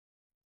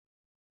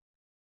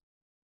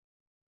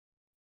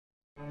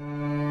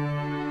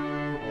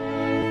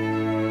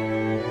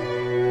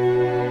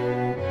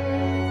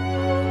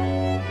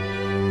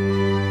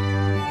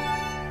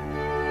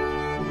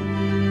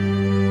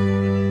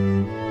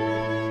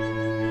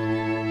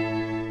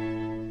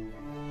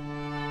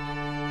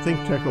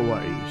ThinkTech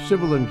Hawaii.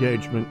 Civil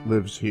engagement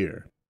lives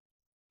here.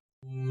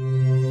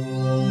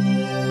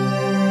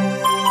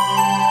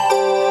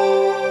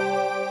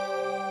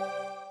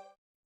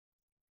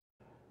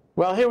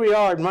 Well, here we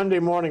are at Monday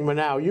Morning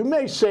Manao. You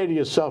may say to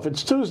yourself,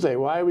 it's Tuesday.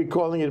 Why are we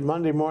calling it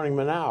Monday Morning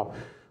Manao?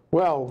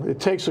 Well, it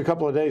takes a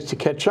couple of days to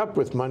catch up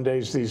with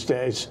Mondays these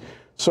days.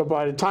 So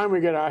by the time we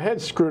get our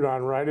heads screwed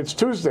on right, it's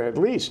Tuesday at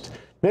least,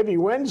 maybe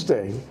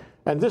Wednesday.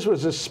 And this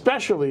was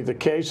especially the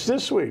case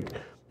this week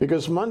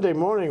because Monday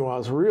morning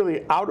was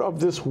really out of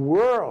this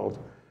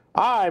world.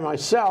 I,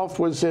 myself,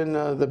 was in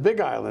the Big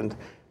Island,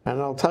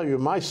 and I'll tell you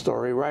my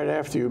story right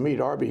after you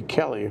meet R.B.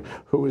 Kelly,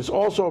 who is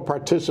also a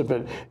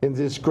participant in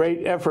this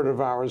great effort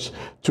of ours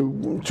to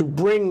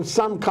bring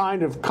some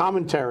kind of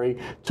commentary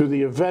to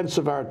the events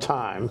of our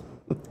time.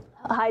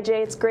 Hi,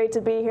 Jay. It's great to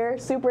be here.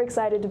 Super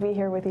excited to be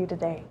here with you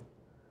today.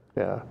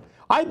 Yeah.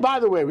 By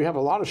the way, we have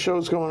a lot of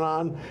shows going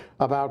on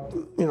about,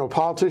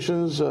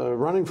 politicians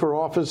running for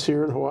office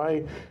here in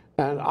Hawaii.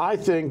 And I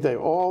think they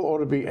all ought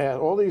to be asked,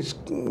 all these,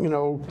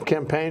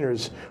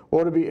 campaigners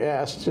ought to be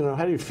asked,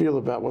 how do you feel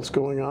about what's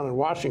going on in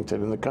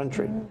Washington, in the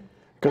country?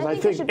 Because I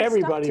think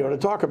everybody ought to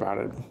talk about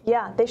it.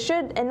 Yeah, they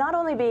should, and not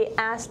only be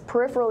asked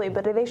peripherally,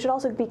 but they should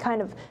also be kind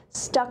of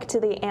stuck to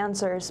the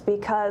answers,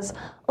 because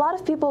a lot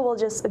of people will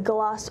just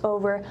gloss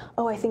over,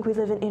 oh, I think we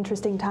live in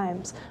interesting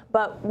times.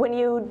 But when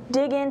you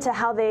dig into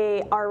how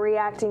they are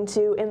reacting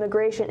to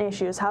immigration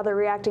issues, how they're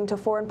reacting to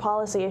foreign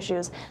policy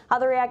issues, how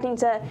they're reacting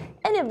to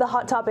any of the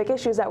hot topic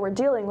issues that we're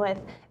dealing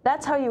with,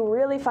 that's how you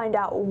really find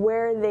out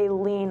where they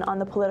lean on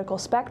the political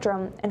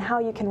spectrum and how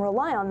you can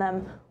rely on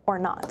them or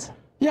not.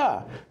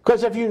 Yeah,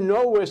 because if you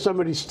know where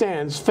somebody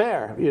stands,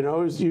 fair,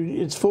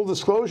 it's full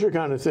disclosure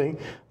kind of thing,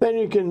 then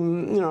you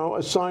can,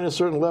 assign a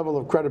certain level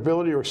of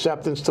credibility or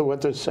acceptance to what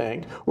they're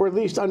saying, or at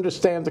least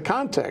understand the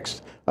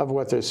context of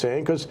what they're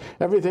saying, because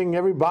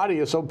everybody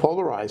is so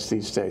polarized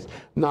these days.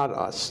 Not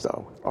us,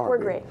 though, are we? We're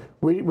great.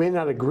 We may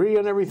not agree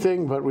on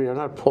everything, but we are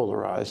not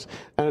polarized.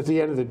 And at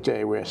the end of the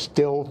day, we're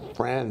still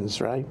friends,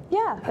 right?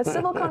 Yeah, a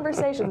civil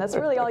conversation. That's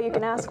really all you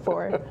can ask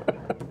for.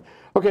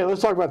 Okay,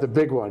 let's talk about the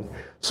big one.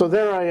 So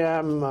there I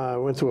am,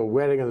 went to a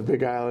wedding on the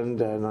Big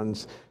Island, and on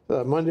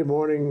Monday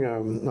morning,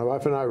 my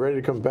wife and I were ready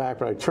to come back,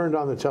 but I turned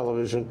on the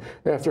television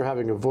after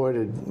having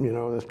avoided,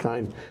 this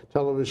kind of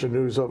television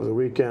news over the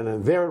weekend,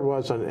 and there it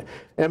was on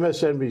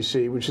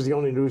MSNBC, which is the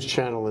only news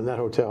channel in that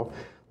hotel,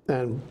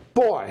 and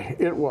boy,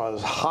 it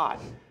was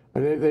hot.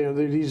 And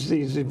these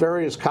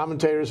various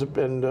commentators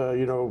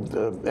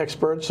and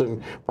experts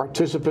and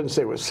participants,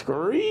 they were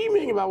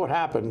screaming about what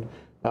happened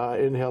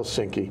in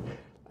Helsinki.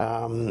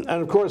 And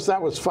of course,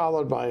 that was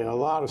followed by a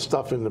lot of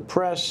stuff in the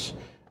press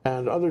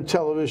and other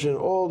television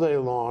all day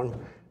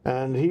long.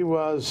 And he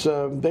was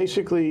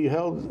basically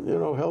held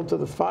to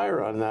the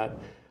fire on that,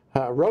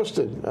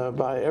 roasted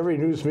by every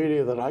news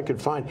media that I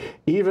could find,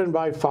 even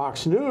by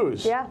Fox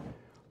News. Yeah,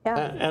 yeah.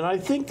 And I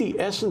think the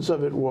essence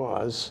of it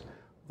was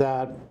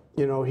that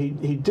he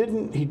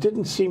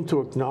didn't seem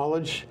to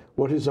acknowledge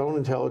what his own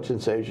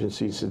intelligence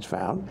agencies had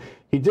found.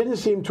 He didn't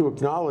seem to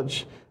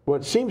acknowledge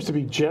what seems to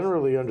be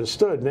generally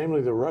understood,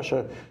 namely that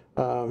Russia,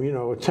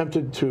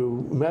 attempted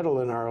to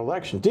meddle in our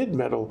election, did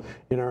meddle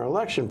in our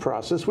election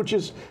process, which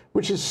is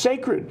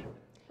sacred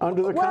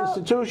under the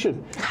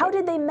Constitution. How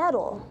did they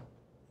meddle?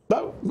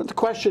 But the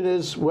question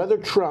is whether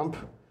Trump,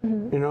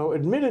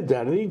 admitted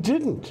that, and he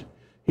didn't.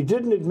 He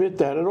didn't admit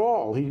that at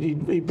all.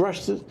 He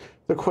brushed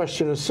the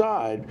question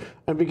aside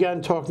and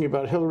began talking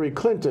about Hillary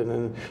Clinton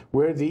and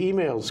where the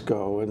emails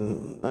go,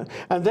 and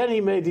then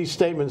he made these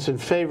statements in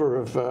favor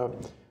of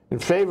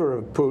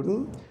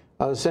Putin,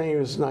 saying he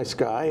was a nice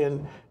guy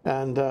and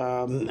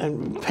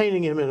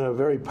painting him in a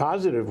very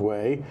positive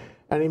way.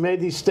 And he made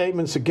these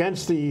statements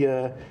against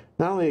not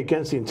only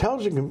against the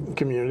intelligence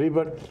community,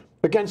 but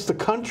against the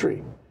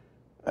country,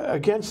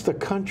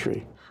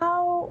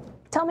 How?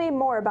 Tell me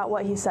more about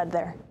what he said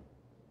there.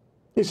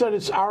 He said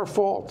it's our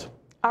fault.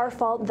 Our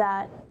fault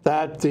that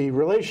the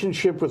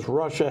relationship with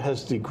Russia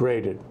has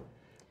degraded.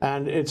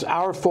 And it's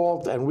our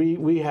fault, and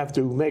we have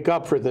to make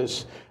up for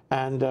this.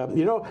 And,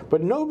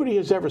 but nobody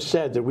has ever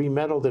said that we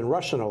meddled in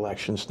Russian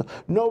elections.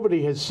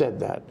 Nobody has said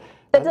that.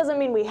 That doesn't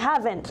mean we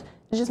haven't.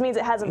 It just means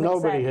it hasn't been said.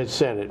 Nobody has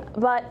said it.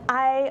 But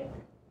I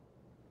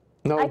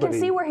can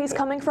see where he's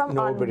coming from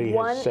on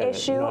one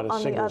issue, Not a on the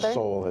single other.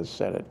 soul has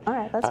said it. All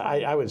right, that's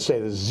fine. I would say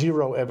there's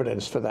zero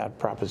evidence for that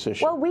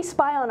proposition. Well, we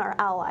spy on our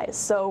allies,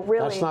 so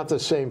really. That's not the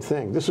same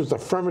thing. This was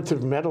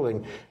affirmative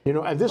meddling,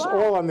 and this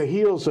all on the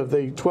heels of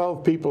the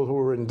 12 people who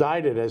were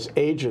indicted as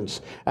agents,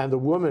 and the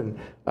woman,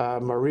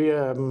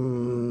 Maria,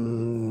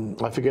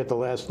 I forget the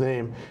last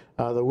name,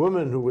 the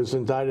woman who was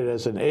indicted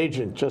as an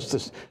agent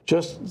just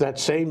that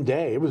same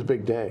day. It was a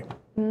big day.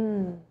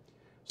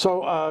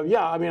 So, I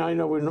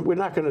know we're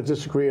not going to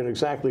disagree on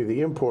exactly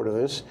the import of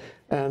this.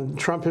 And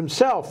Trump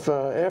himself,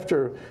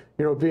 after,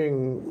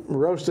 being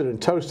roasted and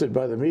toasted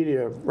by the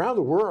media around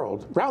the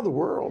world.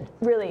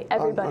 Really,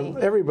 everybody.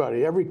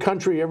 Everybody, every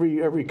country,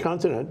 every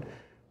continent.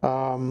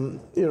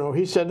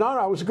 He said,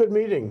 no, it was a good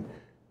meeting.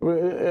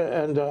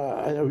 And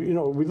you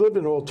know, we live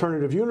in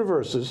alternative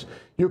universes.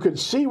 You could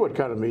see what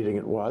kind of meeting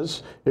it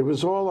was. It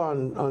was all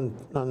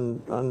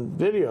on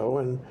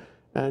video,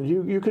 and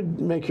you could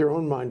make your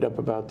own mind up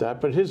about that.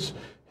 But his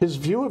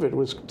view of it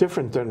was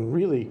different than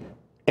really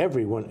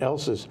everyone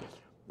else's,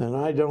 and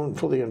I don't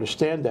fully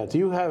understand that. Do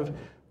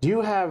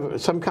you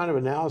have some kind of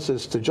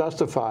analysis to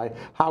justify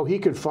how he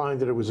could find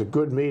that it was a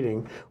good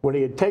meeting when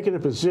he had taken a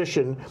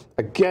position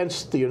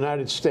against the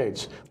United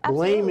States,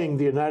 blaming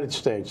the United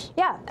States?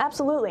 Yeah,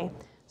 absolutely.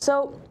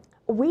 So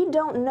we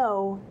don't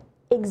know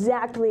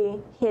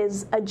exactly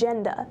his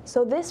agenda.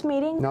 So this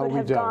meeting could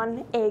have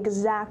gone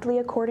exactly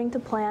according to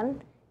plan,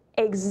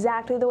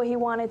 exactly the way he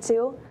wanted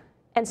to.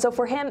 And so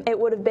for him, it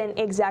would have been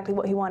exactly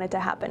what he wanted to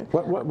happen.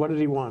 What did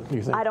he want, do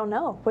you think? I don't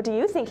know. What do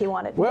you think he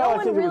wanted? Well, no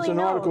I think there was really an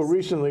article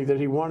recently that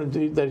he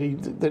wanted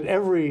that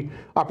every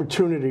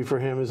opportunity for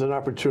him is an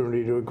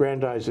opportunity to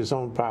aggrandize his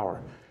own power,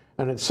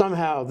 and that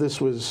somehow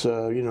this was,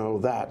 you know,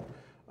 that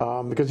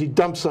because he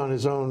dumps on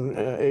his own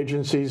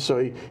agencies,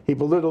 so he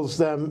belittles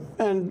them,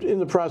 and in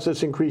the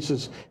process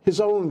increases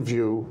his own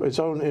view, his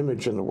own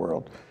image in the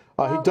world.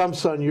 He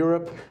dumps on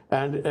Europe,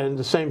 and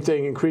the same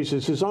thing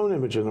increases his own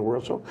image in the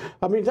world. So,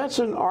 I mean, that's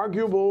an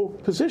arguable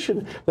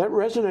position. That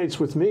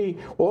resonates with me.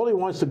 All he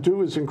wants to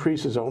do is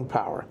increase his own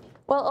power.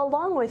 Well,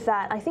 along with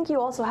that, I think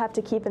you also have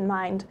to keep in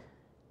mind,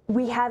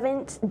 we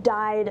haven't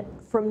died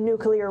from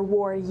nuclear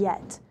war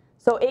yet.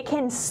 So it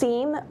can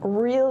seem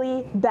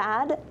really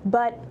bad,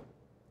 but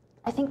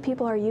I think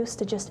people are used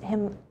to just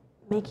him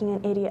making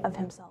an idiot of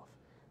himself.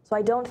 So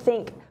I don't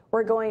think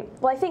we're going,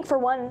 well, I think for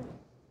one,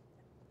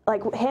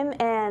 like him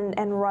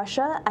and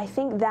Russia, I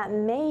think that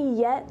may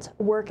yet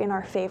work in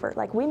our favor.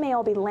 Like we may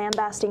all be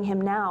lambasting him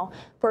now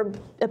for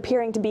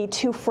appearing to be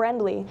too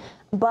friendly,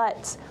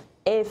 but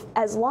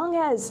as long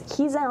as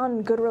he's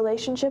on good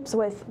relationships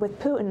with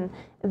Putin,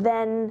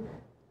 then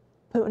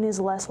Putin is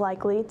less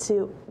likely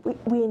to,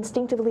 we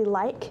instinctively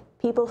like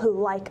people who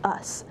like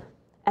us.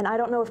 And I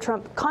don't know if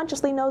Trump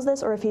consciously knows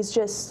this or if he's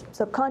just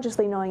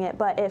subconsciously knowing it,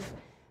 but if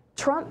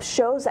Trump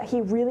shows that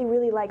he really,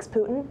 really likes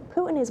Putin,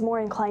 Putin is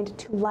more inclined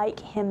to like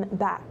him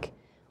back,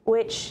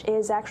 which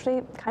is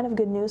actually kind of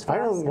good news for us.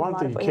 I don't want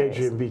the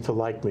KGB to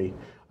like me.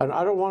 And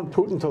I don't want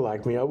Putin to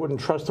like me. I wouldn't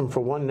trust him for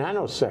 1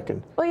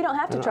 nanosecond. Well, you don't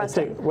have to trust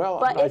him. Well,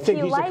 but I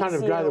think he's the kind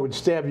of guy that would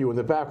stab you in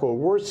the back, or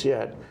worse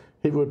yet,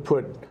 he would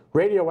put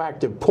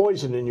radioactive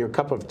poison in your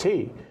cup of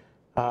tea.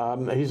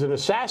 He's an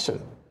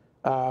assassin.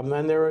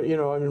 And there are, you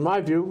know, in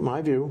my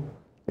view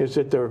is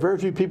that there are very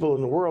few people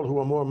in the world who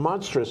are more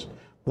monstrous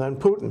than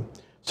Putin.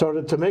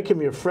 So to make him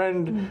your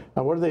friend,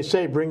 what do they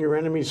say? Bring your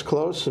enemies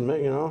close, and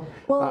you know.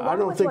 Well, I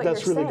don't think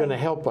that's really going to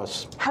help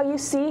us. How you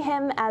see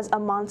him as a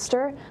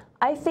monster,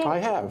 I think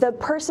the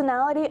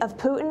personality of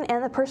Putin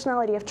and the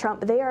personality of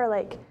Trump, they are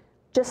like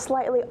just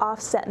slightly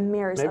offset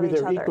mirrors of each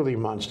other. Maybe they're equally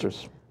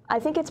monsters. I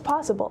think it's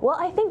possible. Well,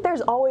 I think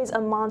there's always a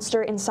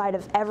monster inside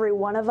of every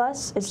one of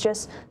us. It's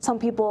just some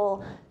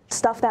people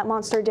stuff that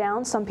monster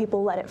down, some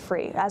people let it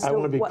free. I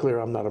want to be clear,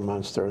 I'm not a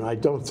monster, and I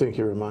don't think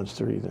you're a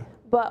monster either.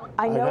 But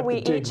I know we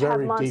each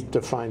have monsters. I'd have to dig very deep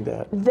to find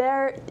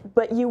that.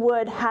 But you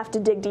would have to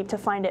dig deep to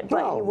find it,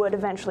 but you would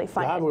eventually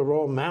find it. We're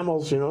all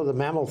mammals, you know, the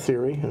mammal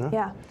theory, you know.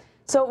 Yeah.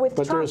 So with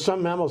But there are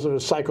some mammals that are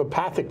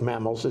psychopathic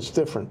mammals. It's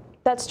different.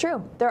 That's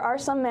true. There are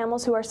some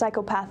mammals who are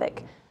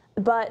psychopathic.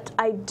 But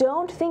I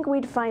don't think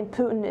we'd find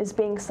Putin as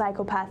being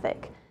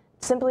psychopathic,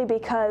 simply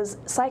because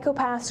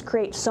psychopaths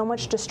create so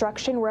much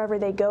destruction wherever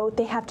they go.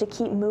 They have to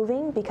keep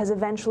moving because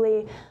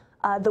eventually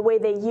the way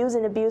they use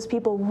and abuse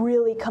people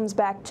really comes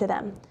back to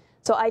them.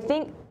 So I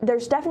think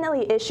there's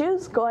definitely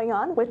issues going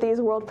on with these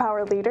world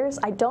power leaders.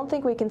 I don't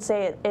think we can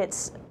say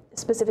it's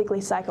specifically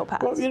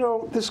psychopaths. Well, you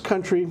know, this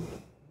country,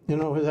 you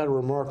know, has had a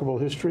remarkable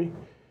history.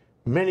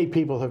 Many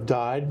people have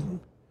died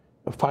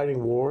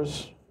fighting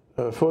wars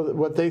for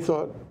what they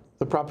thought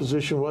the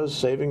proposition was,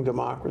 saving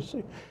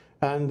democracy.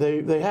 And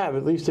they have,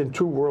 at least in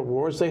 2 world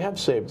wars, they have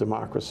saved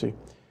democracy.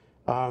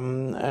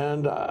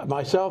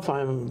 Myself,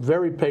 I'm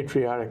very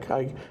patriotic.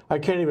 I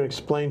can't even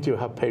explain to you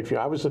how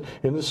patriotic. I was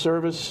in the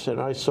service, and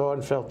I saw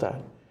and felt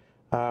that.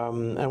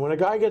 And when a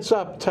guy gets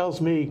up, tells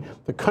me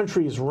the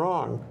country is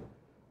wrong,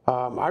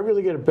 I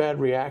really get a bad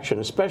reaction,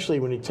 especially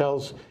when he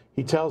tells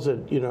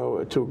it, you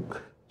know, to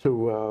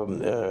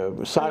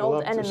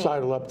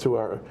sidle up to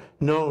our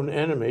known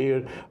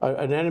enemy,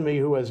 an enemy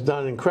who has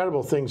done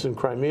incredible things in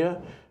Crimea.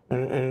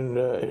 And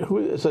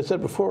who, as I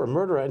said before, a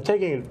murderer, and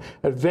taking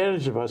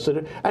advantage of us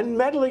and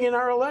meddling in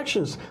our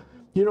elections.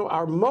 You know,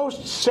 our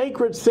most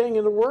sacred thing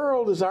in the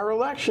world is our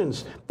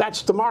elections.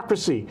 That's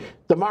democracy.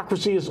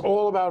 Democracy is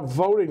all about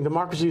voting.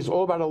 Democracy is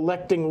all about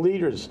electing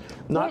leaders.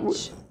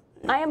 Which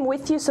I am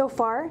with you so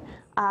far.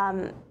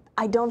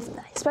 I don't,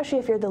 especially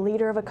if you're the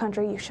leader of a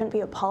country, you shouldn't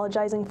be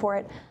apologizing for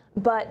it.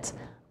 But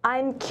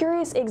I'm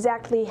curious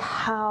exactly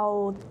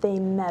how they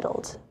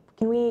meddled.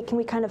 Can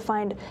we kind of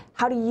find,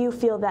 how do you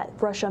feel that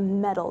Russia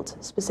meddled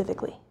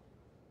specifically?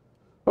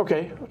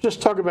 Okay,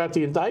 just talk about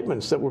the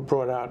indictments that were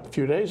brought out a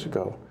few days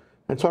ago,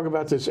 and talk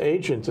about this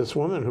agent, this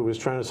woman who was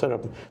trying to set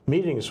up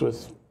meetings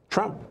with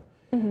Trump.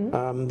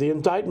 The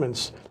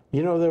indictments,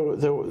 you know,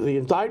 the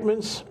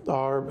indictments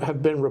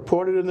have been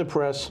reported in the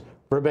press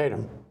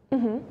verbatim.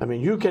 I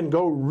mean, you can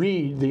go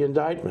read the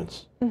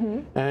indictments,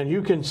 and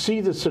you can see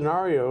the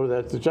scenario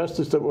that the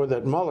justice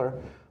that Mueller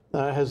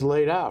has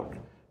laid out,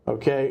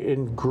 okay,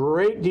 in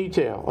great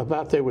detail about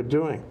what they were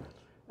doing.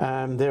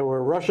 There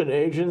were Russian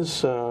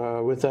agents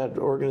with that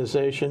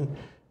organization.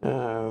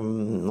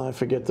 I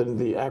forget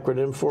the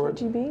acronym for it.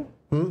 KGB?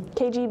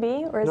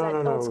 KGB, or is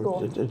that old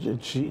school?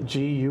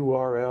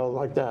 GURL,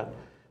 like that.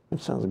 It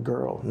sounds like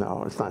girl.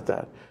 No, it's not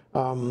that.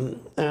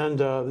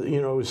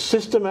 You know, it was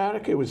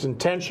systematic. It was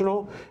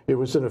intentional. It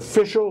was an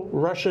official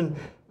Russian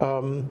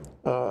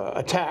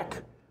attack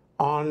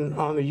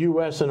on the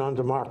U.S. and on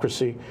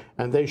democracy.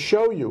 And they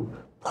show you,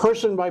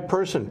 person by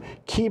person,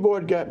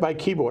 keyboard by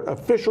keyboard,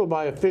 official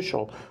by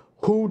official,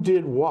 who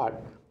did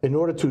what in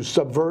order to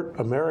subvert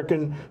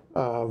American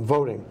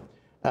voting.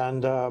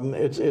 And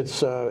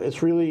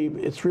it's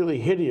really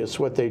hideous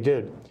what they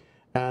did.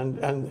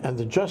 And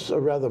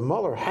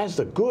Mueller has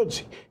the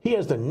goods. He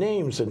has the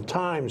names and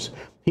times.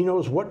 He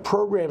knows what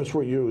programs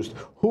were used,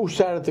 who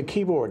sat at the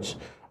keyboards.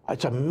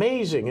 It's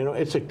amazing. You know,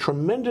 it's a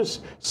tremendous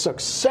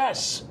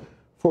success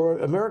for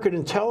American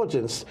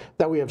intelligence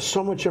that we have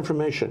so much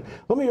information.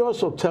 Let me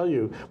also tell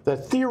you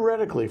that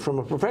theoretically, from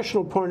a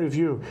professional point of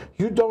view,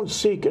 you don't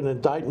seek an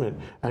indictment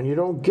and you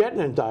don't get an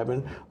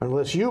indictment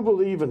unless you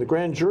believe and the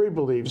grand jury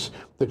believes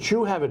that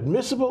you have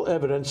admissible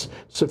evidence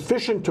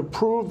sufficient to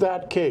prove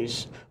that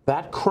case,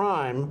 that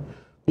crime,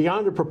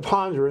 beyond a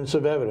preponderance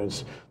of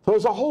evidence. So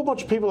there's a whole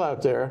bunch of people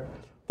out there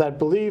that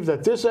believe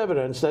that this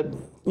evidence, that,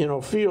 you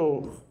know,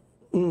 feel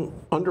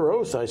under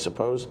oath, I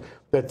suppose,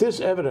 that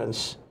this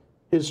evidence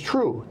is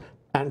true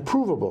and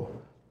provable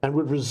and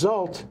would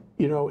result,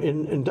 you know,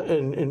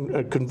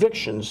 in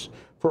convictions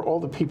for all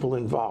the people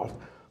involved.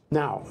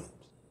 Now,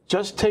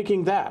 just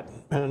taking that,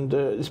 and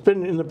it's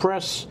been in the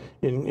press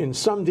in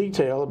some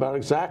detail about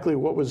exactly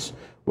what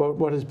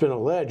has been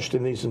alleged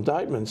in these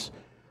indictments.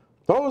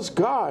 Those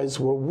guys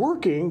were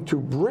working to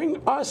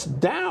bring us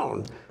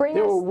down.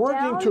 They were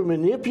working to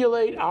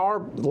manipulate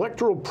our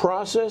electoral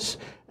process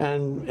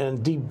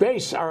and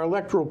debase our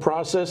electoral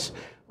process.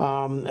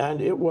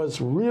 And it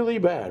was really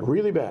bad,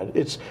 really bad.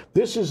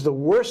 This is the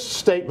worst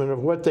statement of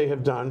what they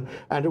have done,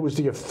 and it was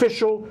the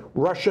official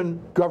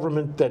Russian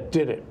government that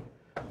did it.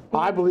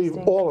 I believe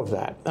all of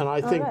that, and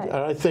I think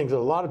that a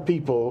lot of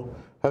people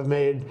have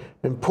made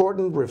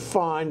important,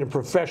 refined, and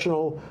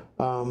professional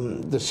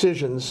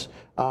decisions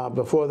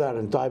before that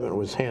indictment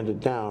was handed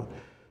down.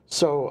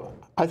 So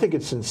I think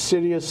it's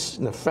insidious,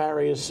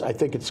 nefarious. I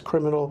think it's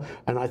criminal,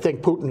 and I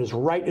think Putin is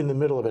right in the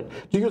middle of it.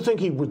 Do you think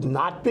he would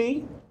not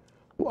be?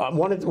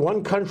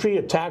 One country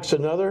attacks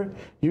another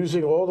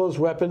using all those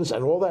weapons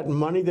and all that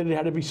money that it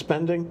had to be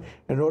spending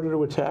in order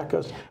to attack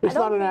us. It's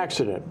not an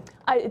accident.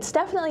 It's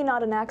definitely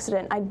not an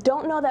accident. I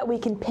don't know that we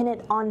can pin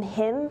it on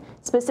him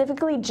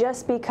specifically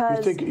just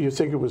because... You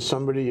think it was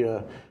somebody,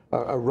 a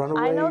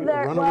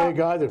runaway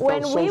guy that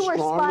felt so strongly? When we were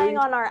spying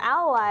on our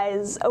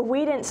allies,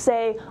 we didn't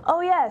say, oh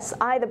yes,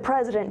 I, the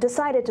president,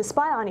 decided to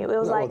spy on you. It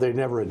was like... they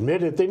never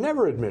admit it. They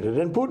never admit it,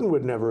 and Putin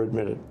would never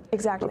admit it.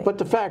 Exactly. But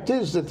the fact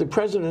is that the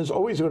president is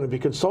always going to be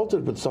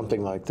consulted with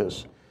something like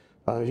this.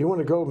 If you want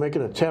to go make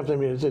an attempt, I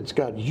mean, it's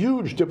got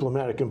huge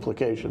diplomatic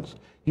implications,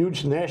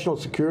 huge national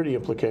security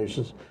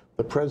implications.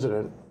 The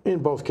president, in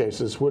both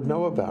cases, would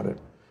know about it.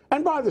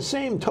 And by the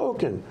same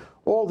token,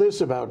 all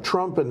this about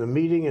Trump and the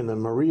meeting and the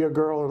Maria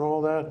girl and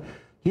all that,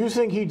 you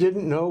think he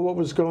didn't know what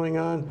was going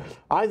on?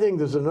 I think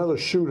there's another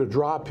shoe to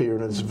drop here,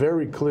 and it's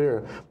very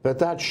clear that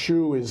that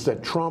shoe is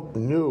that Trump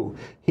knew.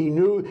 He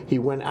knew. He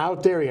went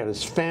out there. He had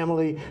his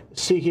family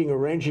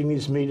arranging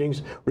these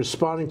meetings,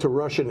 responding to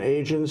Russian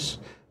agents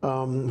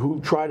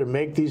who tried to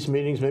make these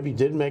meetings, maybe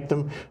did make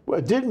them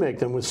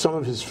with some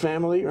of his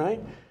family,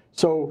 right?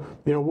 So,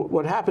 you know,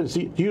 what happens,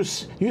 you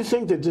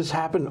think that this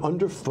happened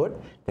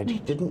underfoot, that he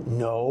didn't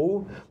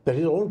know, that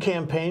his own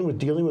campaign was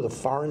dealing with a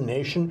foreign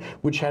nation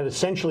which had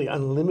essentially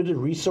unlimited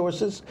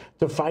resources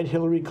to fight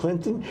Hillary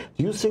Clinton?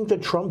 Do you think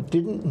that Trump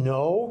didn't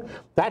know?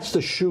 That's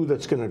the shoe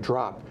that's going to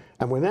drop.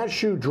 And when that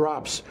shoe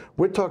drops,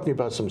 we're talking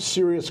about some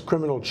serious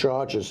criminal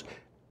charges,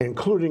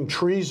 including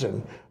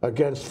treason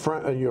against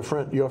your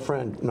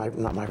friend,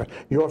 not my friend,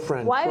 your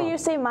friend. Why Trump. do you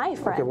say my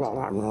friend? Okay, well,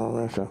 I don't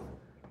know.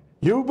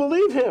 You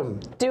believe him.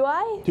 Do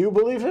I? Do you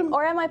believe him?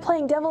 Or am I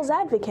playing devil's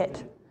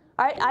advocate?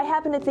 I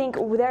happen to think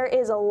there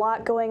is a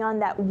lot going on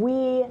that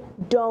we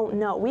don't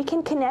know. We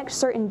can connect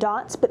certain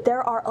dots, but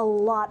there are a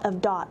lot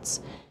of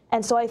dots.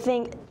 And so I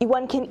think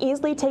one can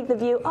easily take the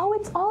view, oh,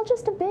 it's all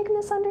just a big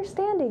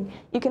misunderstanding.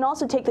 You can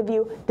also take the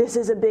view, this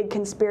is a big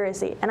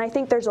conspiracy. And I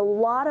think there's a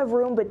lot of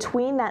room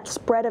between that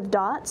spread of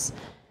dots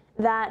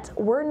that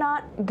we're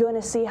not going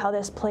to see how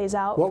this plays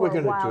out for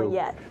a while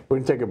yet. We're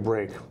going to take a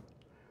break.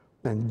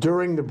 And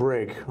during the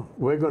break,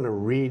 we're going to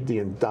read the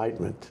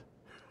indictment.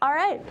 All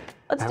right,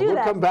 let's do that. And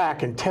we'll come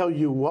back and tell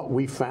you what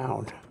we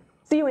found.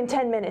 See you in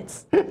 10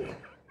 minutes.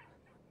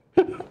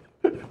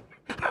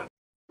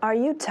 Are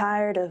you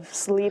tired of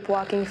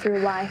sleepwalking through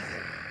life?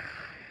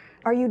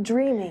 Are you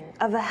dreaming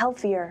of a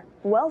healthier,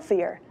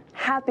 wealthier,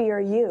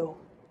 happier you?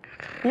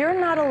 You're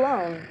not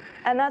alone,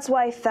 and that's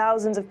why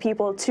thousands of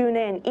people tune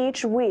in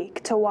each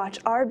week to watch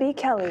R.B.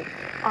 Kelly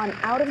on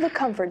Out of the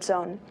Comfort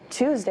Zone,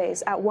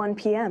 Tuesdays at 1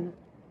 p.m.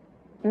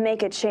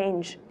 Make a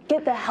change,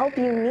 get the help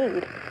you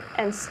need,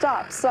 and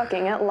stop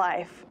sucking at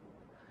life.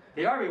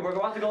 Hey, R.B., we're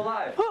about to go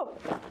live. Oh.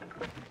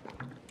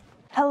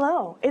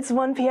 Hello, it's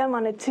 1 p.m.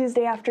 on a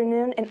Tuesday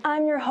afternoon, and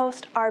I'm your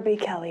host, R.B.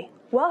 Kelly.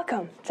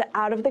 Welcome to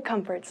Out of the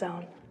Comfort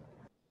Zone.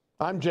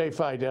 I'm Jay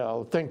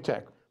Fidell,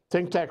 ThinkTech.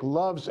 ThinkTech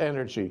loves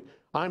energy.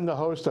 I'm the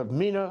host of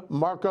Mina,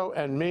 Marco,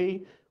 and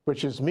Me,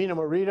 which is Mina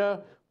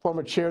Morita,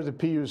 former chair of the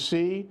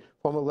PUC,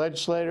 former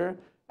legislator,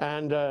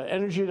 and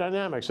Energy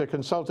Dynamics, a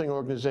consulting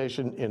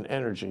organization in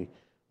energy.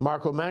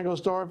 Marco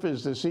Mangelsdorf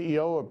is the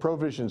CEO of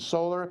Provision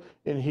Solar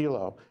in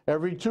Hilo.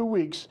 Every 2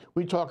 weeks,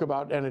 we talk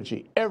about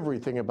energy,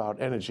 everything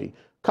about energy.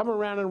 Come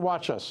around and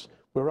watch us.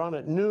 We're on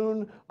at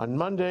noon on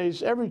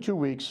Mondays, every 2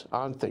 weeks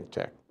on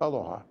ThinkTech.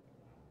 Aloha.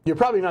 You're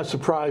probably not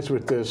surprised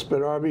with this, but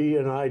RB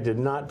and I did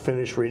not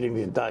finish reading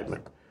the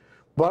indictment.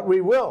 But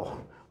we will.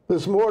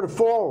 There's more to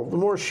fall,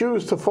 more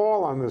shoes to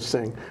fall on this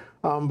thing,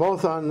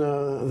 both on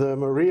the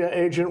Maria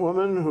agent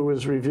woman, who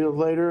was revealed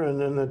later, and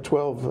then the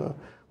 12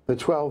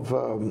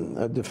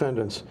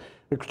 defendants.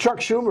 Chuck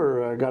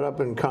Schumer got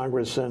up in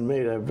Congress and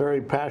made a very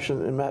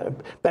passionate,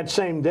 that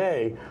same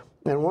day,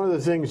 and one of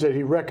the things that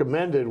he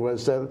recommended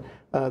was that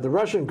the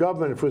Russian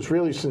government, if it was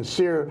really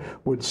sincere,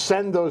 would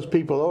send those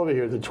people over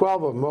here, the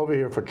 12 of them over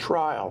here for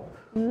trial,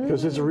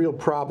 because it's a real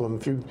problem.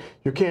 If you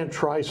can't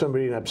try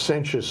somebody in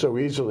absentia so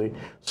easily.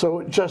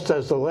 So just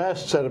as the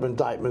last set of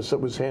indictments that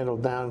was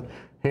handed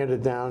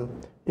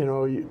down, you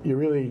know, you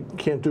really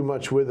can't do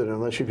much with it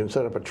unless you can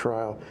set up a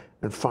trial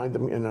and find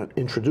them and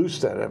introduce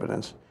that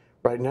evidence.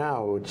 Right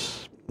now,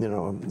 it's, you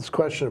know, it's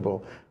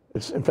questionable.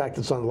 In fact,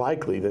 it's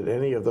unlikely that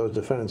any of those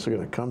defendants are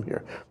going to come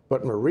here.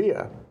 But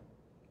Maria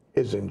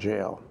is in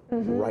jail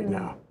right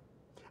now,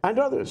 and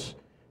others.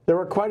 There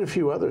are quite a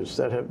few others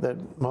that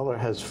Mueller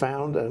has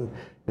found and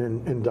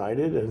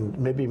indicted and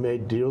maybe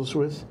made deals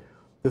with.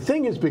 The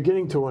thing is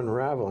beginning to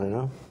unravel, you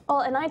know.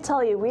 Well, and I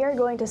tell you, we are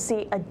going to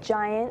see a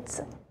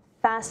giant,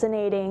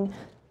 fascinating,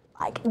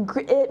 like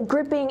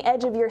gripping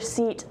edge of your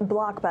seat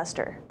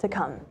blockbuster to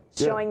come,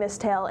 showing this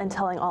tale and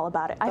telling all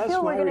about it. I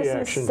feel we're going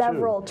to see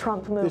several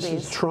Trump movies.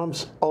 This is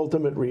Trump's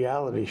ultimate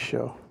reality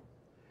show.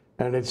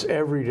 And it's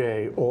every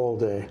day, all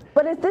day.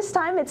 But at this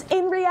time, it's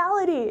in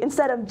reality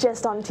instead of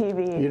just on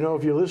TV. You know,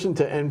 if you listen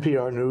to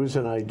NPR News,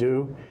 and I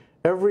do,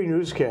 every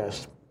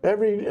newscast,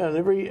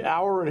 every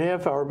hour and a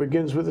half hour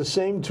begins with the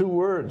same 2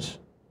 words: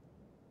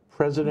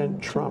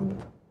 President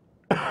Trump.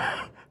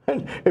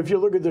 And if you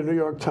look at the New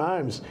York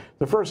Times,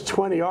 the first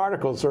 20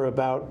 articles are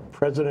about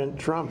President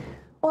Trump.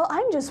 Well,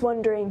 I'm just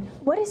wondering,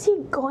 what is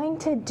he going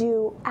to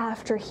do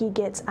after he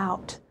gets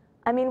out?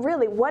 I mean,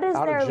 really, what is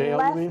there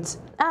left?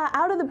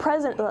 Out of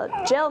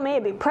the jail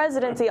maybe,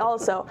 presidency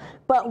also.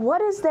 But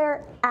what is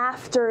there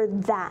after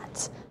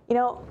that? You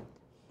know,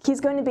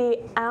 he's going to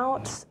be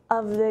out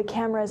of the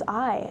camera's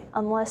eye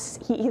unless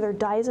he either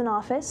dies in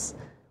office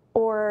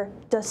or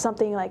does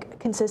something like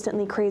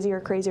consistently crazier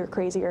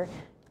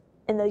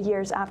in the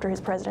years after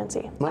his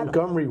presidency.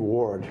 Montgomery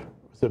Ward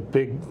was a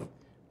big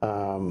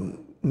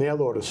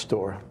mail order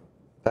store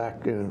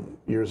back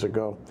years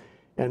ago.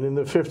 And in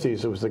the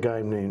 50s, it was a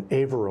guy named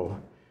Averill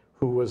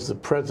who was the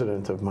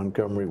president of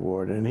Montgomery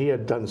Ward. And he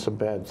had done some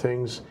bad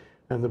things,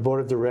 and the board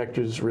of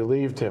directors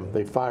relieved him.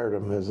 They fired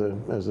him as a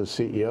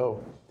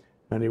CEO,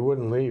 and he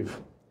wouldn't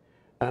leave.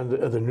 And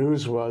the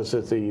news was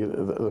that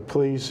the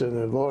police and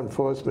the law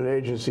enforcement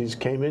agencies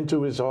came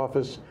into his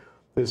office,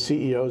 the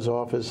CEO's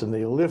office, and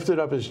they lifted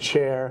up his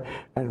chair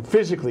and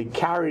physically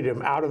carried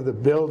him out of the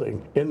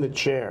building in the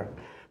chair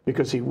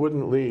because he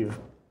wouldn't leave.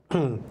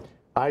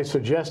 I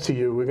suggest to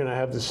you we're going to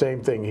have the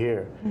same thing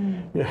here.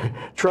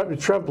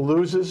 Trump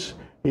loses,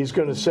 he's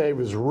going to say it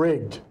was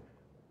rigged,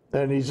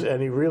 and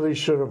he really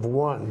should have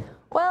won.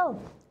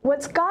 Well,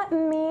 what's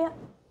gotten me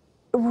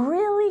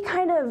really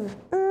kind of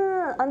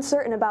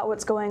uncertain about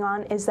what's going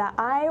on is that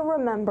I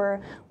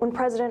remember when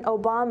President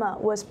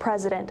Obama was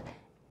president,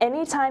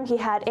 anytime he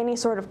had any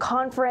sort of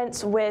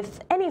conference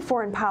with any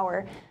foreign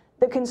power,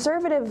 the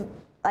conservative,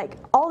 like,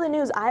 all the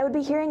news I would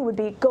be hearing would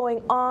be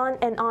going on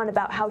and on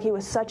about how he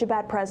was such a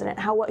bad president,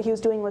 how what he was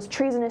doing was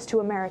treasonous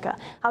to America,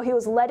 how he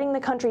was letting the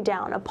country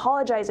down,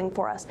 apologizing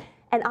for us.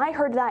 And I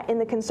heard that in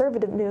the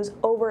conservative news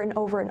over and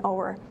over and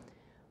over,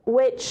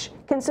 which,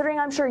 considering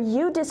I'm sure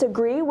you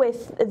disagree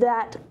with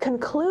that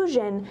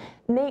conclusion,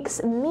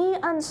 makes me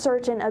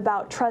uncertain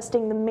about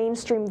trusting the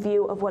mainstream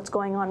view of what's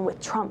going on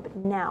with Trump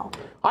now.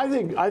 I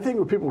think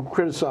when people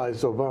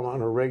criticize Obama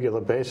on a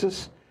regular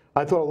basis,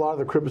 I thought a lot of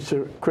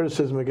the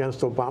criticism against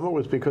Obama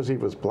was because he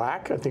was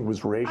black. I think it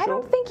was racial. I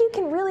don't think you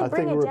can really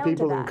bring it down to that. I think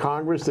there were people in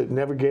Congress that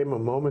never gave him a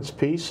moment's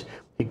peace.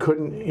 He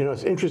couldn't, you know,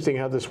 it's interesting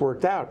how this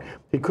worked out.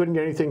 He couldn't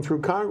get anything through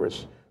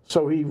Congress.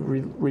 So he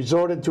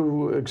resorted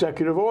to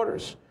executive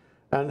orders.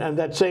 And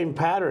that same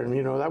pattern,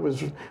 you know, that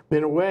was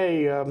in a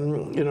way,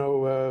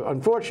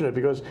 unfortunate,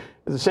 because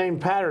the same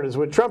pattern is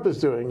what Trump is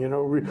doing, you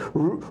know,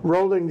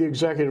 rolling the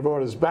executive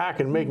orders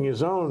back and making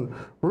his own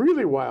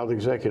really wild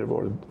executive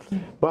order.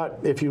 But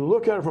if you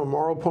look at it from a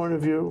moral point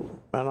of view,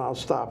 and I'll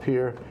stop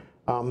here,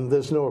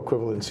 there's no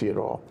equivalency at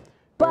all.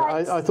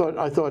 But I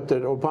thought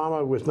that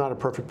Obama was not a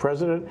perfect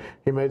president.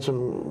 He made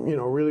some, you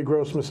know, really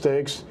gross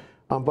mistakes,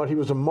 but he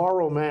was a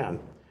moral man.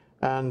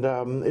 And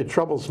it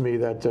troubles me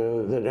that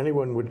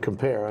anyone would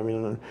compare. I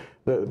mean,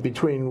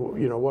 between,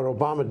 you know, what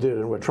Obama did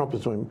and what Trump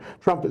is doing.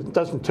 Trump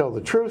doesn't tell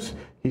the truth.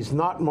 He's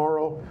not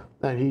moral,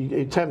 and he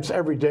attempts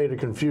every day to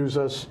confuse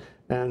us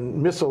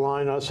and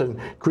misalign us and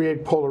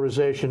create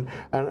polarization.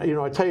 And, you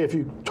know, I tell you, if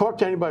you talk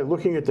to anybody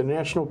looking at the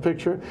national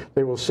picture,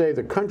 they will say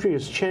the country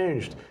has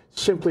changed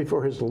simply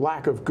for his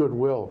lack of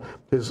goodwill,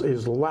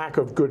 his lack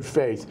of good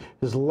faith,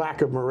 his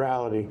lack of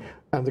morality.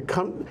 And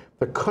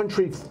the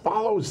country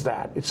follows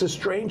that. It's the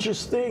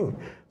strangest thing.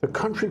 The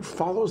country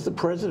follows the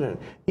president,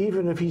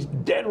 even if he's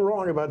dead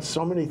wrong about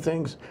so many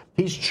things.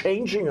 He's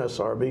changing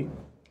us, Arby.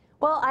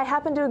 Well, I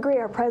happen to agree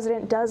our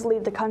president does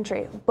lead the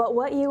country. But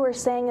what you were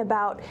saying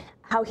about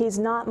how he's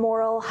not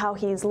moral, how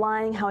he's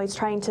lying, how he's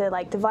trying to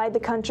like divide the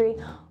country,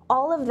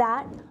 all of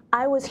that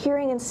I was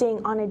hearing and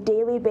seeing on a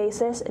daily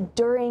basis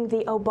during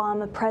the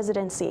Obama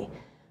presidency.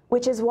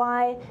 Which is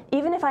why,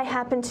 even if I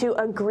happen to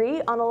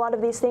agree on a lot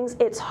of these things,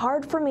 it's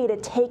hard for me to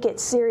take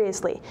it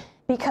seriously.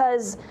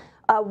 Because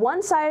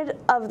one side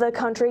of the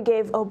country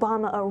gave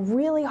Obama a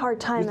really hard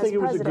time as president.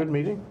 You think it was a good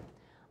meeting?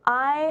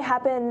 I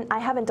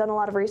haven't done a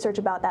lot of research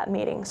about that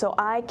meeting, so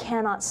I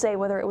cannot say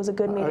whether it was a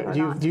good meeting or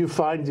not. Do you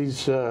find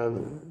these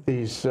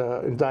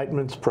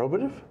indictments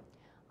probative?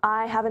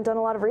 I haven't done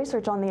a lot of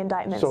research on the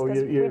indictments so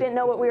because we didn't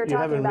know what we were talking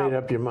about. You haven't made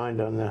up your mind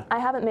on that? I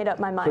haven't made up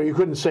my mind. So you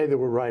couldn't say that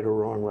we're right or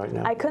wrong right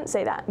now? I couldn't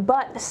say that.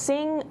 But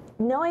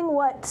knowing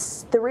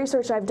what the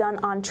research I've done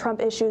on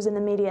Trump issues in the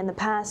media in the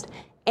past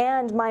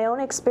and my own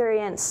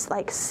experience,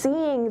 like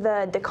seeing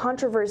the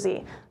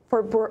controversy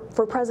for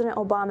President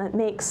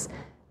Obama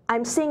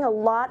I'm seeing a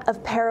lot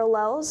of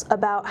parallels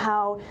about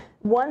how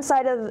one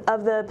side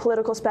of the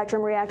political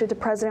spectrum reacted to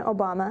President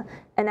Obama,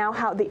 and now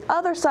how the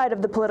other side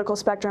of the political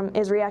spectrum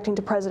is reacting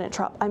to President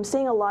Trump. I'm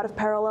seeing a lot of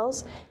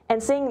parallels,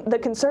 and seeing the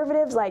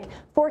conservatives like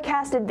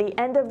forecasted the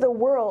end of the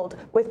world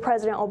with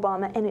President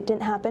Obama, and it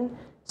didn't happen.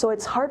 So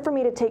it's hard for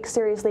me to take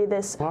seriously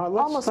this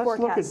almost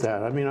forecast. Let's look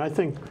at that. I mean,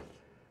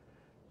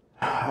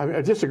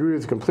 I disagree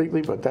with you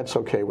completely, but that's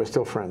okay. We're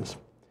still friends.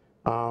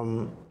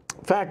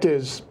 Fact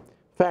is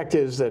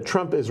that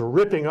Trump is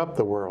ripping up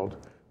the world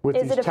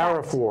with these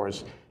tariff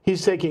wars.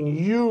 He's taking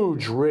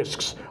huge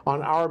risks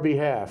on our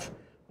behalf.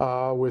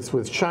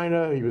 With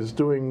China, he was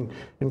doing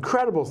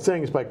incredible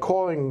things by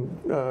calling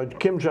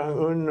Kim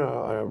Jong-un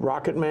a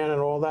rocket man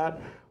and all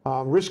that,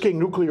 risking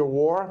nuclear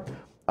war.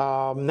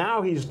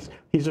 Now he's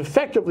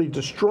effectively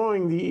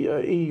destroying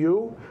the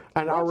EU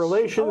and our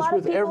relations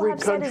with every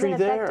country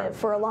there.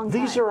 For a long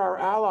time. These are our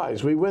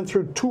allies. We went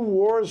through 2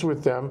 wars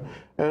with them,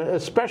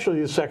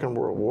 especially the Second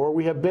World War.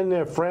 We have been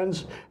their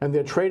friends and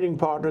their trading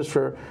partners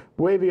for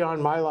way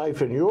beyond my life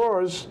and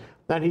yours.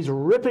 And he's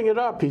ripping it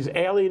up. He's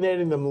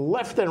alienating them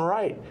left and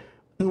right.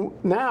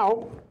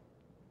 Now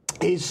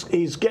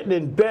he's getting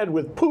in bed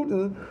with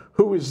Putin,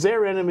 who is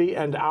their enemy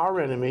and our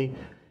enemy.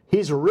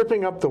 He's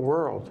ripping up the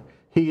world.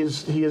 He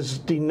is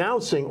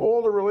denouncing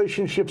all the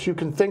relationships you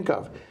can think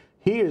of.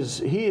 He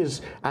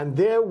is, and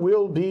there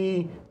will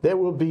be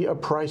a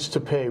price to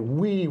pay.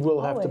 We will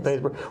have to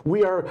pay.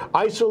 We are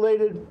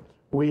isolated.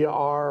 We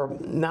are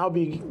now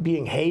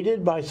being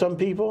hated by some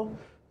people,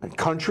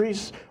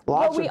 countries.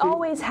 Lots of people.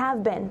 Always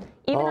have been.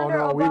 Even under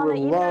Obama,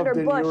 even under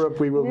Bush.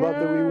 We were loved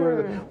in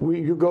Europe. We were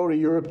loved. You go to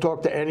Europe,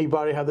 talk to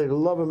anybody, how they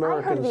love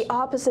Americans. I heard the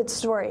opposite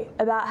story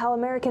about how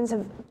Americans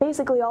have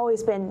basically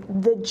always been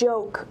the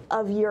joke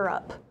of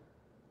Europe.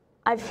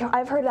 I've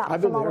heard that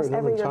from almost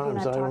every European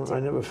I've talked to. I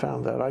never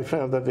found that. I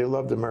found that they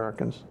loved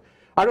Americans.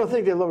 I don't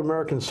think they love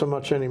Americans so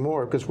much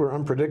anymore because we're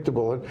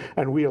unpredictable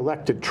and we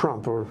elected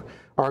Trump, or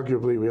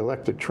arguably we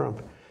elected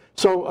Trump.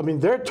 So, I mean,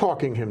 they're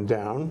talking him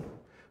down.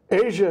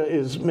 Asia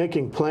is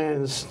making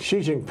plans. Xi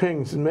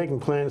Jinping is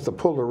making plans to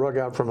pull the rug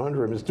out from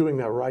under him. Is doing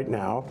that right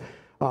now.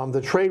 The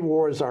trade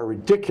wars are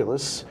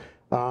ridiculous.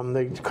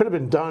 They could have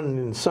been done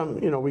in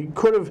some, we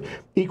could have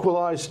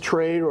equalized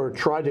trade or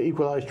tried to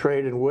equalize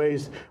trade in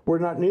ways we're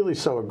not nearly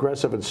so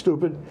aggressive and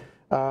stupid.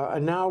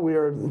 And now we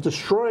are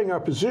destroying our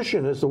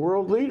position as the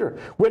world leader.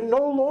 We're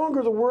no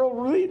longer the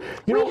world leader.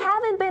 We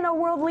haven't been a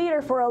world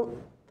leader for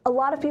a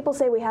lot of people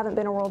say we haven't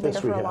been a world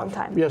leader for a long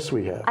time. Yes,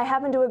 we have. I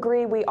happen to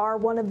agree we are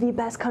one of the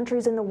best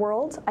countries in the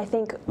world. I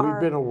think we've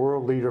been a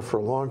world leader for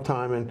a long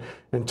time, and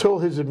until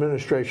his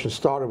administration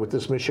started with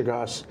this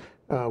Michigas,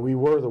 we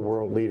were the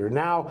world leader.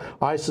 Now,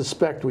 I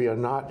suspect we are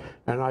not,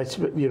 and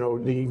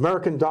the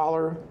American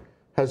dollar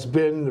has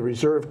been the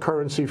reserve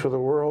currency for the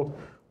world.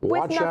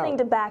 With nothing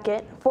to back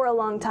it for a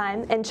long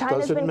time, and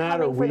China's been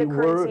coming for the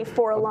currency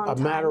for a long time.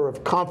 A matter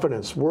of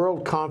confidence,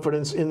 world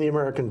confidence in the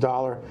American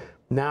dollar.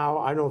 Now,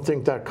 I don't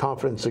think that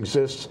confidence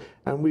exists,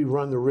 and we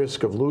run the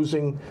risk of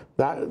losing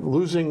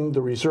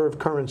the reserve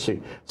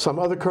currency. Some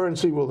other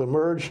currency will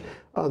emerge.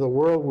 The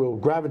world will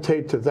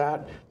gravitate to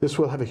that. This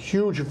will have a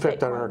huge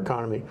effect on our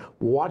economy.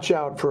 Watch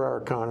out for our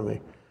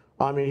economy.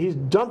 I mean, he's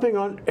dumping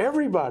on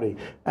everybody.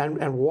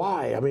 And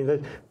why? I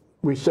mean,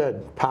 we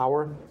said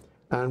power,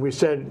 and we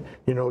said,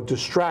 you know,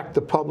 distract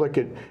the public.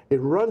 It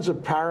runs a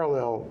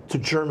parallel to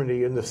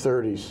Germany in the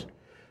 30s.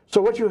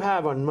 So what you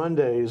have on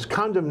Monday is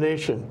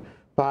condemnation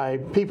by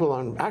people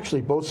on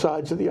actually both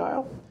sides of the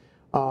aisle,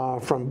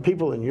 from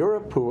people in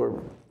Europe who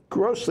are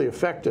grossly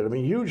affected, I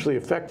mean, hugely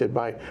affected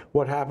by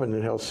what happened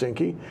in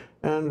Helsinki.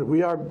 And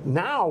we are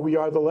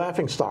the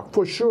laughingstock,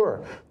 for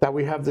sure, that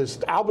we have this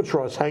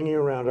albatross hanging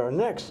around our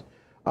necks.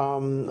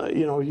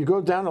 You know, you go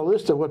down a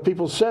list of what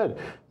people said.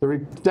 The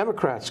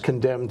Democrats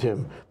condemned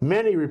him.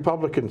 Many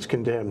Republicans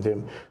condemned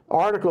him.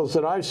 Articles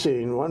that I've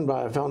seen, one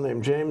by a fellow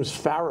named James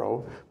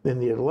Farrow in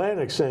the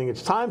Atlantic, saying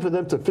it's time for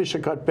them to fish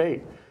and cut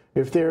bait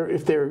if they're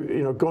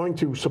you know, going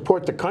to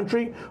support the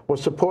country or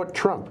support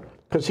Trump,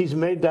 because he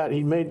made that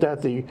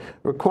the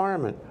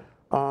requirement.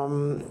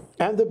 And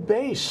the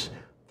base,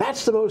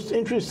 that's the most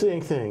interesting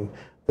thing.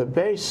 The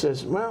base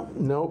says, well,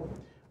 no.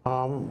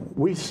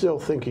 We still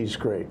think he's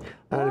great.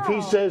 And if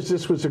he says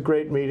this was a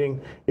great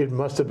meeting, it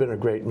must have been a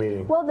great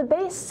meeting. Well, the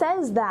base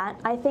says that,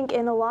 I think,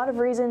 in a lot of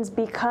reasons,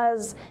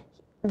 because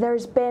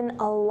there's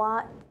a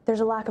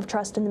lack of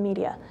trust in the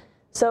media.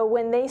 So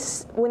when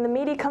the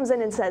media comes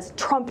in and says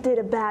Trump did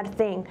a bad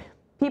thing,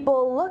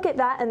 people look at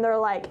that and they're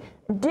like,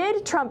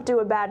 did Trump do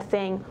a bad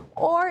thing,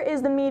 or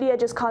is the media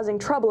just causing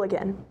trouble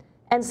again?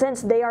 And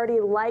since they already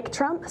like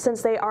Trump,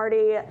 since they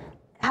already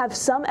have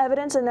some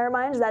evidence in their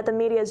minds that the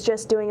media is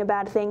just doing a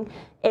bad thing,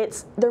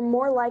 they're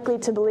more likely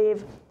to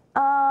believe,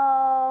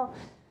 oh,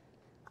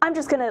 I'm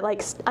just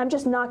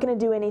not gonna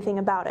do anything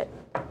about it.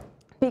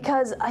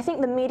 Because I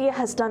think the media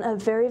has done a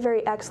very,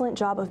 very excellent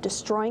job of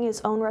destroying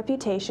its own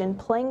reputation,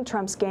 playing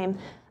Trump's game,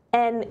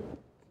 and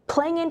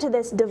playing into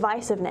this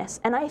divisiveness.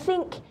 And I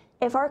think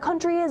if our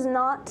country is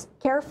not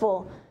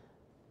careful,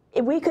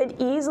 we could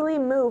easily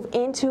move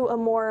into a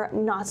more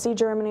Nazi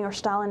Germany or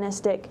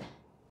Stalinistic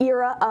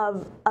era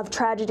of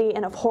tragedy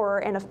and of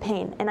horror and of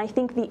pain. And I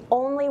think the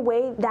only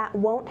way that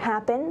won't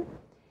happen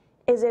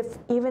is if,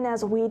 even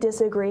as we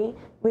disagree,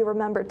 we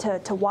remember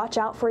to watch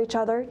out for each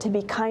other, to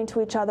be kind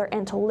to each other,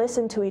 and to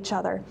listen to each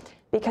other.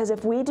 Because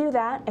if we do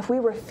that, if we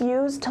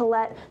refuse to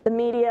let the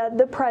media,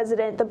 the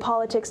president, the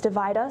politics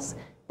divide us,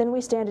 then we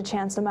stand a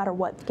chance no matter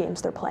what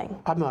games they're playing.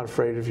 I'm not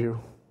afraid of you.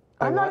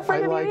 I'm not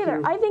afraid of you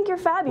either. I think you're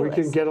fabulous.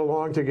 We can get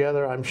along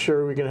together. I'm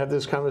sure we can have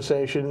this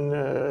conversation,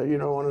 you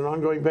know, on an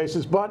ongoing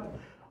basis. But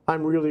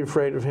I'm really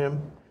afraid of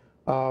him.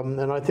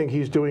 And I think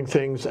he's doing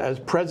things as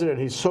president.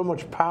 He's so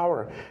much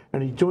power,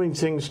 and he's doing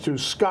things to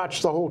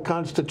scotch the whole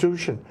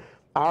Constitution.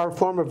 Our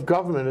form of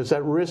government is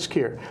at risk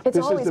here. It's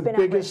always been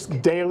at risk.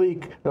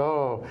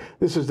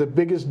 This is the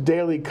biggest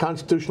daily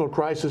constitutional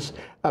crisis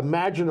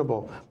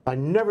imaginable. I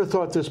never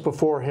thought this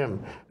before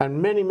him.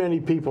 And many, many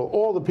people,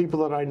 all the people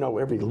that I know,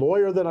 every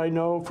lawyer that I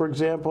know, for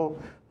example,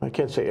 I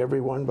can't say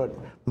everyone, but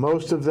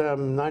most of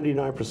them,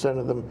 99%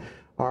 of them,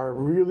 are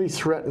really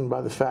threatened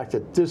by the fact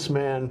that this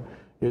man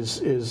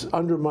is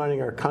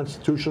undermining our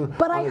Constitution.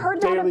 But I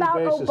heard that about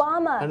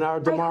Obama. And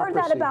our democracy. I heard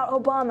that about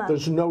Obama.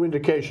 There's no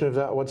indication of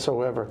that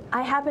whatsoever.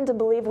 I happen to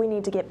believe we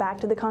need to get back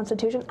to the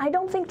Constitution. I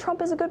don't think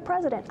Trump is a good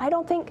president. I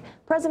don't think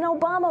President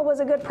Obama was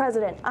a good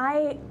president.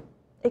 I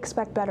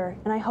expect better,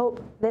 and I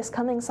hope this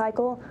coming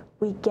cycle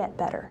we get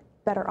better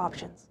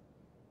options.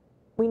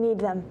 We need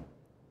them.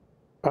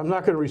 I'm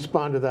not going to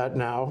respond to that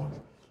now.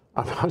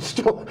 I'm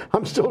still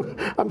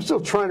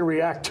trying to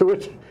react to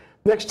it.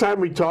 Next time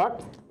we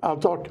talk, I'll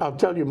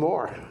tell you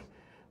more.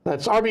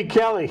 That's R.B.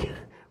 Kelly.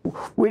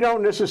 We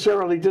don't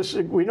necessarily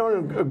we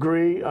don't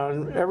agree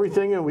on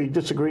everything, and we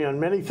disagree on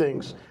many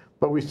things,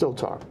 but we still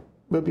talk.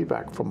 We'll be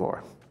back for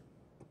more.